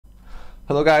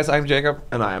Hello guys, I'm Jacob.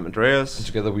 And I am Andreas. And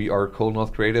together we are Cold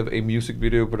North Creative, a music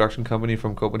video production company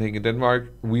from Copenhagen, Denmark.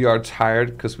 We are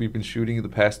tired because we've been shooting the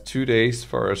past 2 days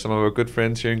for some of our good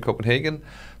friends here in Copenhagen.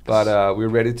 But we're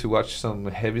ready to watch some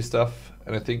heavy stuff.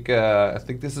 And I think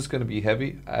this is going to be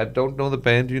heavy. I don't know the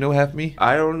band. Do you know Have Me?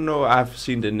 I don't know. I've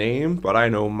seen the name, but I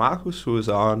know Marcus, who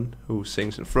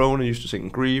sings in Throne and used to sing in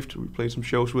Grieved. We played some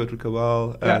shows with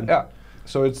Cabal. Yeah.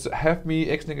 So it's Have Me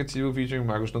X Negativo featuring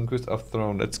Marcus Lundqvist of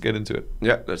Throne. Let's get into it.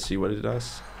 Yeah, let's see what it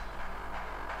does.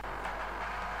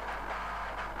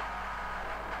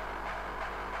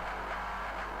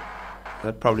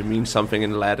 That probably means something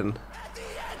in Latin.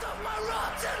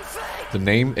 The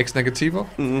name X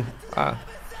Negativo? Ah.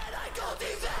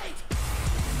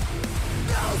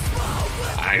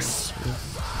 Nice.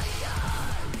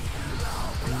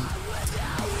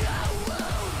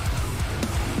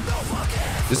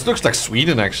 This looks like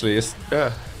Sweden, actually.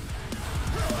 Yeah.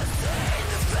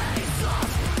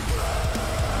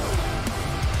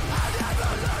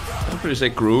 I'm pretty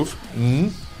sick groove.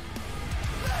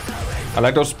 I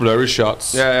like those blurry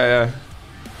shots. Yeah.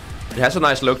 It has a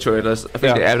nice look to it. I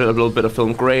think they added a little bit of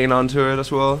film grain onto it as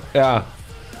well. Yeah.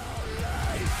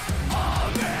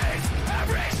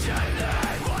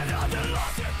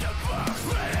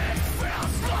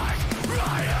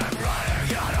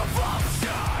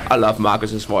 I love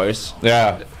Marcus's voice.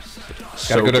 Yeah.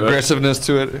 So Got a good aggressiveness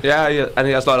to it. Yeah, and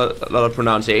he has a lot of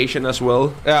pronunciation as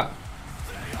well. Yeah.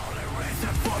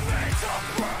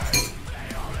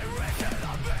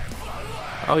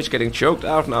 Oh, he's getting choked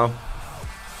out now.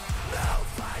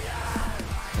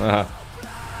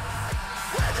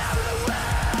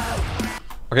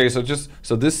 Okay, so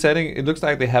this setting, it looks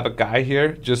like they have a guy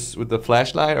here just with the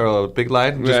flashlight or a big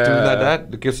light, just doing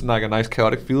that. It gives like a nice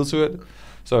chaotic feel to it.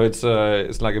 So it's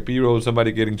like a B-roll,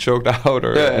 somebody getting choked out,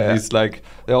 or he's like.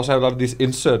 They also have a lot of these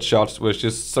insert shots where it's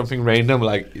just something random,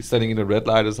 like standing in a red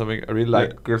light or something. I really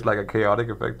like gives like a chaotic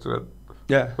effect to it.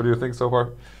 Yeah. What do you think so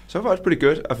far? So far, it's pretty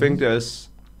good. I think there's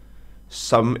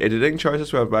some editing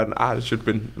choices where it should have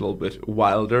been a little bit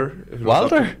wilder.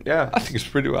 Wilder? Yeah. I think it's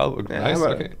pretty wild. Yeah, nice.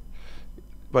 Okay.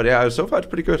 But yeah, so far it's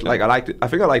pretty good. Like I liked it. I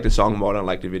think I like the song more than I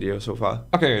like the video so far.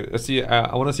 Okay, let's see.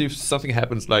 I want to see if something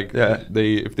happens. Like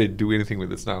if they do anything with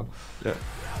this now. Yeah.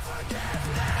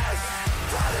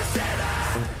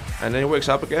 And then he wakes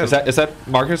up again. Is that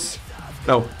Marcus?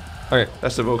 No. Okay.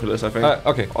 That's the vocalist, I think.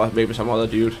 Okay. Or maybe some other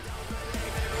dude.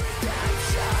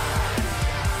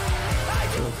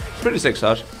 Pretty sick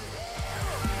shot.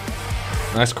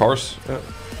 Nice chorus. Yeah.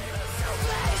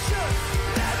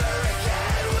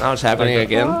 Now it's happening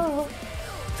again.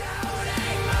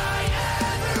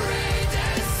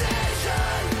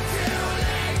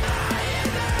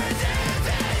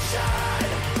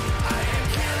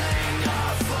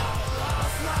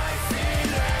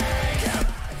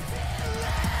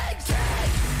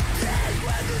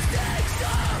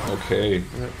 Okay.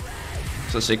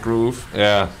 It's a sick groove.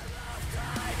 Yeah.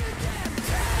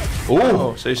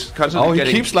 Oh, so he's constantly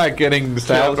he keeps like getting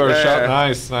stabbed or shot.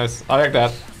 Nice. I like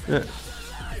that. Yeah.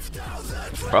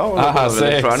 Oh,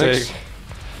 sick.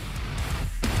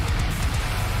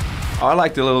 I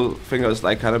like the little fingers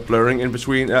like kind of blurring in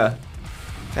between. Yeah.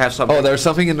 Have something. Oh, there's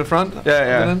something in the front.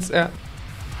 Yeah. Yeah.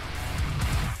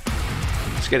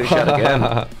 It's getting shot again.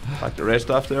 Like the red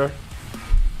stuff there.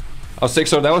 Oh, sick.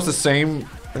 So that was the same.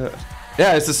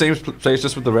 Yeah, it's the same place,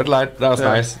 just with the red light. That was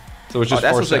nice. So it's just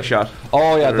that's a sick shot.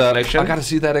 Oh yeah, I gotta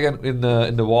see that again in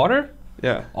the water.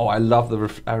 Yeah. Oh, I love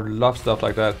stuff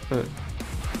like that.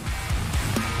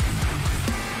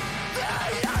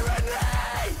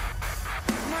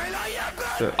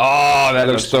 Oh, that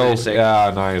looks so sick.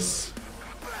 Yeah, nice.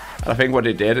 I think what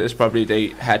they did is probably they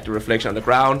had the reflection on the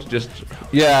ground, just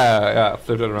flipped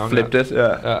it around. Flipped it.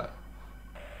 Yeah.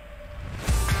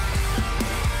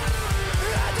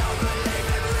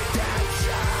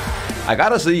 I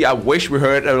gotta say, I wish we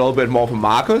heard a little bit more from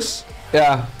Marcus.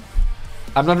 Yeah.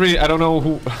 I don't know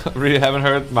who, really haven't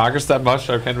heard Marcus that much.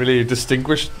 I can't really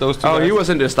distinguish those two guys. He was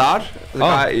in the start. The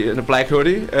guy in a black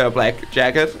hoodie, black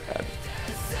jacket.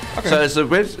 Okay. So it's a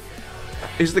bit.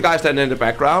 He's the guy standing in the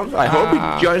background. I hope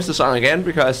he joins the song again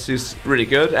because he's really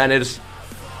good. And it's,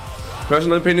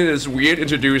 personal opinion, it's weird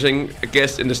introducing a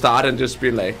guest in the start and just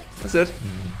being like, that's it.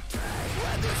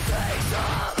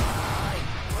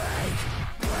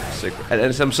 Sick. And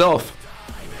it's himself.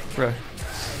 Right.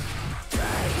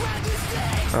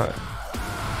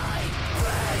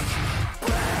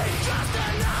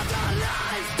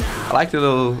 I like the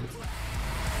little.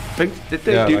 Did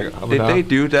they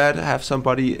do that? Have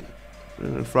somebody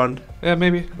in front? Yeah,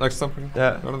 maybe like something.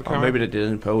 Yeah. Or maybe they did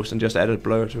in post and just added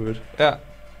blur to it. Yeah.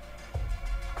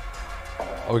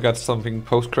 Oh, we got something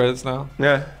post credits now.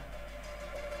 Yeah.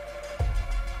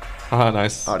 Ah,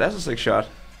 nice. Oh, that's a sick shot.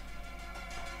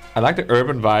 I like the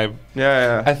urban vibe.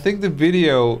 Yeah. I think the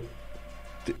video,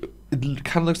 it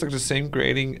kind of looks like the same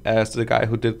grading as the guy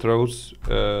who did Thrones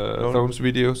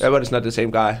videos. Yeah, but it's not the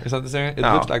same guy. It's not the same. It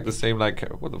No. looks like the same. Like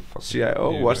what the fuck?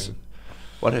 CIO.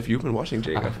 What have you been watching,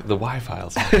 Jacob? The Y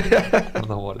files. I don't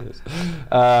know what it is.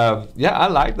 Yeah, I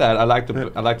like that. I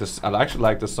actually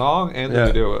like the song and the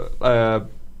video.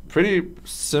 Pretty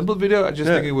simple video. I just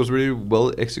think it was really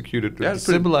well executed. Yeah,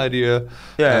 simple idea.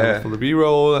 For the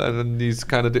B-roll, and then these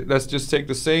kind of. Let's just take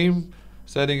the same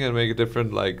setting and make a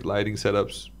different like lighting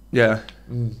setups. Yeah.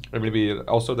 And maybe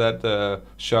also that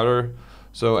shutter.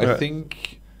 So I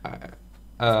think.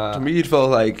 To me, it felt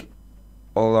like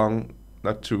all along,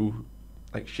 not to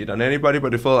like shit on anybody,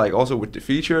 but it felt like also with the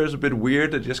features a bit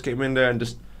weird that just came in there and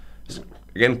just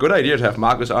again, good idea to have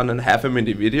Marcus on and have him in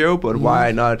the video, but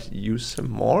why not use him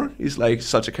more? He's like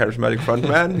such a charismatic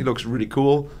frontman. He looks really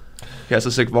cool. He has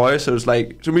a sick voice, so it's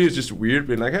like, to me it's just weird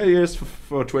being like, hey, yes,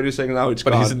 for 20 seconds now it's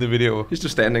gone. But he's in the video. He's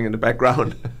just standing in the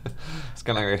background. It's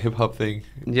kind of like a hip hop thing.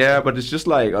 Yeah, but it's just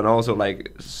like, and also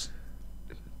like,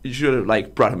 you should have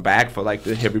like brought him back for like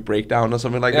the heavy breakdown or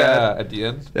something like that. Yeah, at the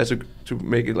end. Yeah, to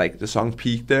make it like the song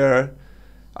peak there.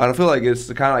 I don't feel like it's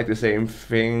kind of like the same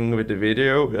thing with the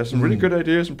video. There's some really good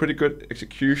ideas, some pretty good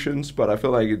executions, but I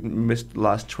feel like it missed the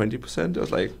last 20%. I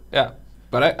was like, yeah,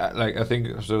 but I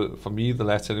think so. For me, the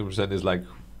last 20% is like,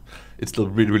 it's still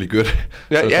really really good.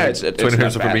 Yeah, so yeah, it's, like it's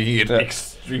 20% for me. It's yeah.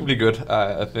 extremely good.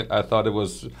 I thought it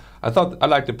was. I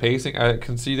liked the pacing. I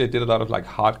can see they did a lot of like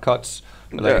hard cuts.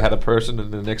 Like had a person and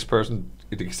the next person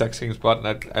at the exact same spot, and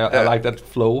I like that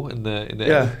flow in the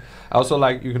edit. I also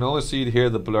like, you can always see it here,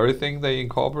 the blurry thing they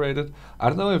incorporated. I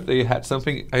don't know if they had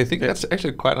something. I think that's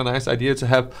actually quite a nice idea to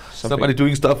have somebody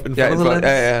doing stuff in front of the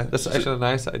lens. That's actually a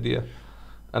nice idea,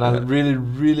 and I really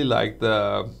really like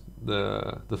the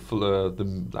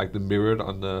mirrored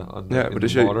on the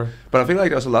water. But I feel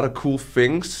like there's a lot of cool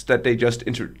things that they just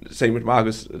same with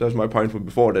Marcus. That was my point from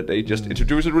before, that they just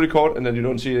introduce it really short and then you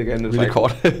don't see it again. It's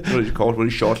really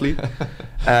shortly,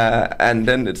 and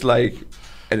then it's like.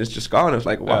 And it's just gone. It's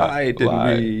like, why didn't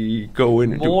we go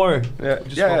in more?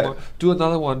 More. Do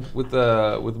another one with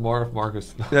more of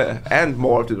Marcus. And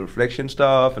more of the reflection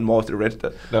stuff and more of the red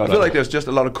stuff. I feel like there's just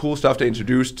a lot of cool stuff they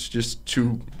introduced just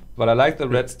to. But I like the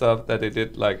red stuff that they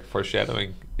did, like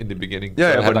foreshadowing in the beginning.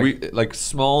 Yeah, so but like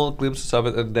small glimpses of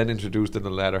it and then introduced in the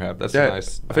latter half. That's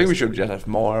nice. I think we should just have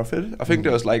more of it. I think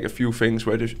there's like a few things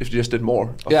where if you just did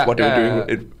more of what they were doing,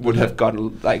 it would have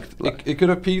gotten like it could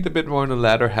have peaked a bit more in the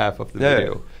latter half of the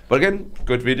video. But again,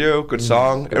 good video, good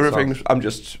song, everything. I'm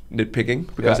just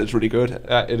nitpicking because it's really good.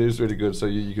 Yeah, it is really good. So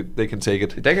they can take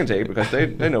it. They can take it because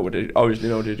they know what they obviously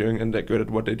know what they're doing and they're good at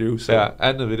what they do. So. Yeah,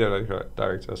 and the video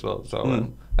director as well.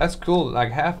 So that's cool.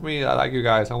 Like half me, I like you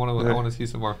guys. I want to see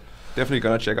some more. Definitely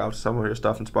gonna check out some of your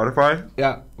stuff on Spotify.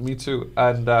 Yeah, me too.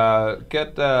 And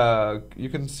you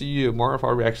can see more of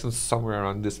our reactions somewhere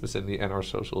around this vicinity and our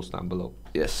socials down below.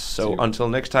 Yes. So until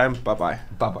next time, bye bye.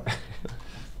 Bye bye.